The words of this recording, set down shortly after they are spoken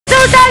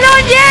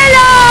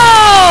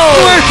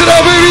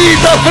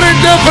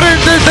frente a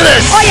frente,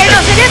 3. Oye,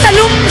 no, sería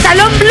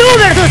salón blue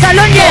versus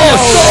salón yellow.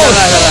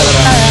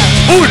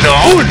 2,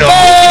 1.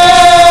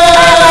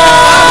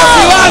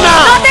 ¡Ivana!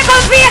 No te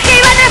confíes que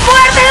Ivana es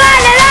fuerte,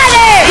 dale,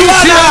 dale.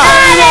 Luciana.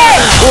 Dale.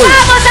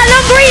 Vamos,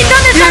 salón green,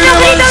 ¿dónde están los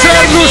gritos de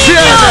los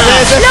Luciana. niños?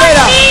 Los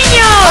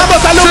niños. Vamos,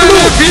 salón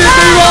blue.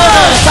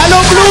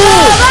 Salón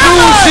blue.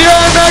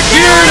 Luciana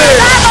quiere.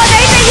 Vamos, de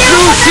ahí te llevo.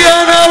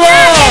 Luciana va.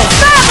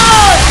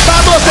 Vamos.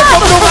 Vamos, se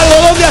compra un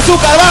algodón de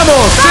azúcar,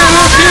 vamos. Se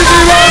defiende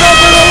Ivana,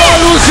 pero va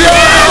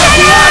Luciana.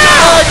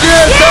 Aquí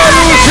está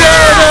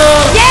Luciana.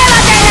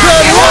 Llévatela,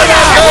 segura,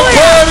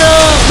 segura.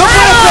 No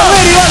puedes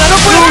perder, Ivana, no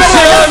puedes perder.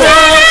 Luciana,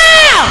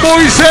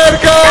 muy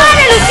cerca.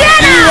 Dale,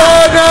 Luciana.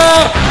 Ivana,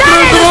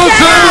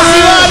 retrocede.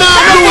 Ivana.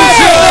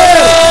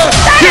 Luciana,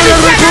 quiere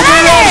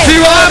recuperarse.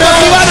 Ivana,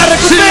 Ivana,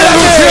 sigue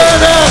recupérate.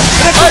 Luciana.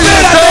 Ahí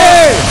está.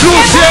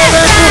 Luciana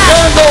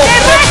empujando.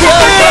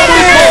 Falta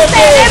muy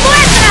poco.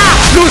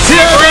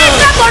 Luciana.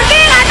 ¿Por qué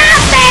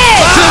ganaste?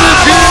 Se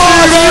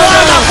defiende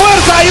Ivana.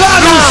 Fuerza,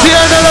 Ivana.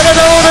 Luciana, la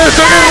ganadora de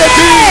esta guerra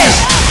team.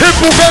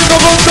 Empujando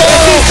con todo.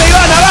 Resiste,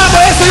 Ivana,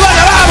 vamos, eso,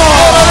 Ivana, vamos.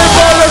 Ahora de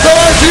espaldas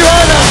avanza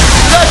Ivana.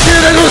 La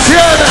quiere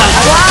Luciana.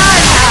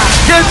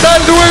 ¿Qué tal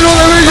duelo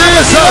de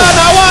belleza?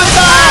 Ivana,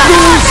 aguanta.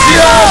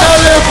 Luciana,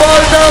 le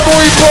falta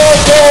muy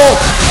poco.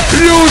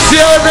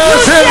 Luciana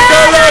cerca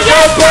a la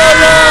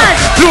campana.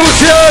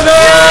 Luciana.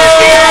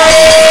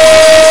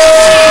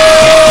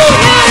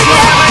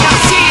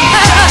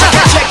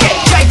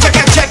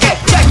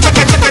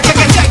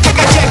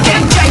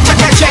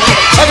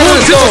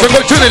 Agradecemos a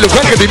Colchones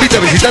Luján que te invita a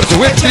visitar su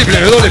web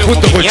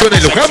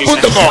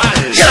www.colchonesluján.com.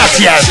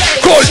 Gracias,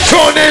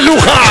 Colchones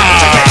Luján.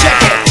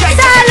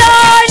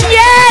 ¡Salón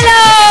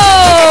hielo!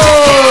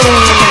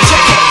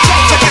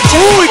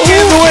 Uy, qué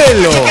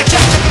duelo.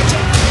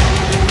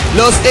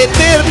 Los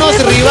eternos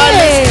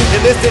rivales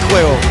de este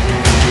juego.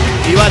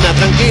 Ivana,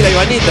 tranquila,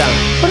 Ivanita.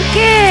 ¿Por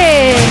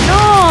qué?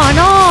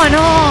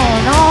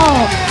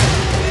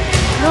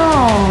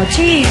 No,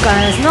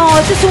 chicas, no,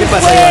 este es un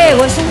pasa, juego,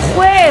 Ivana? es un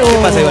juego. ¿Qué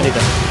pasa, Ivanita?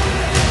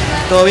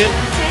 ¿Todo bien?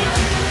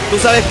 Tú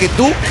sabes que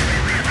tú,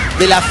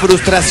 de la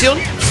frustración,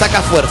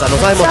 sacas fuerza.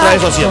 Nos vas a demostrar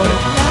eso siempre.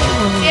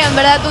 Sí, en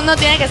verdad uno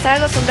tiene que estar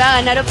acostumbrado a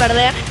ganar o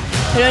perder,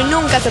 pero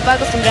nunca se puede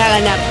acostumbrar a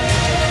ganar.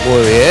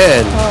 Muy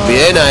bien.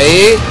 Bien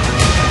ahí.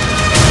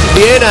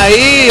 Bien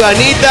ahí,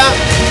 Ivanita.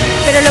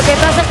 Pero lo que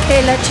pasa es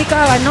que la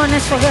chica ganó en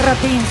esos Guerra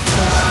Teams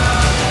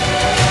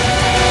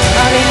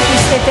a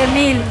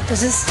 27.000,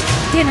 entonces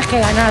tienes que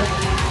ganar.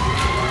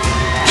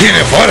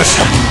 Tiene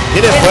fuerza.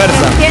 Tiene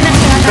fuerza. Tienes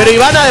que ganar. Pero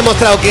Ivana ha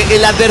demostrado que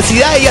en la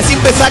adversidad ella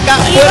siempre saca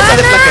fuerza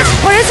de flaqueza.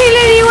 Por eso yo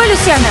le digo a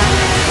Luciana,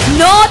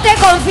 no te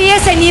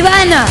confíes en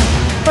Ivana,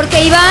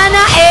 porque Ivana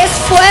es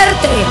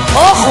fuerte.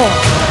 Ojo,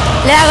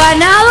 le ha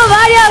ganado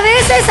varias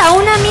veces a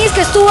una Miss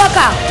que estuvo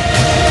acá.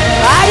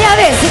 Varias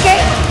veces, así que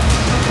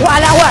a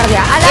la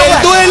guardia, a la guardia.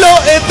 El duelo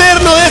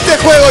eterno de este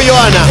juego,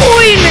 Johanna.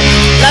 Uy,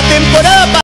 La temporada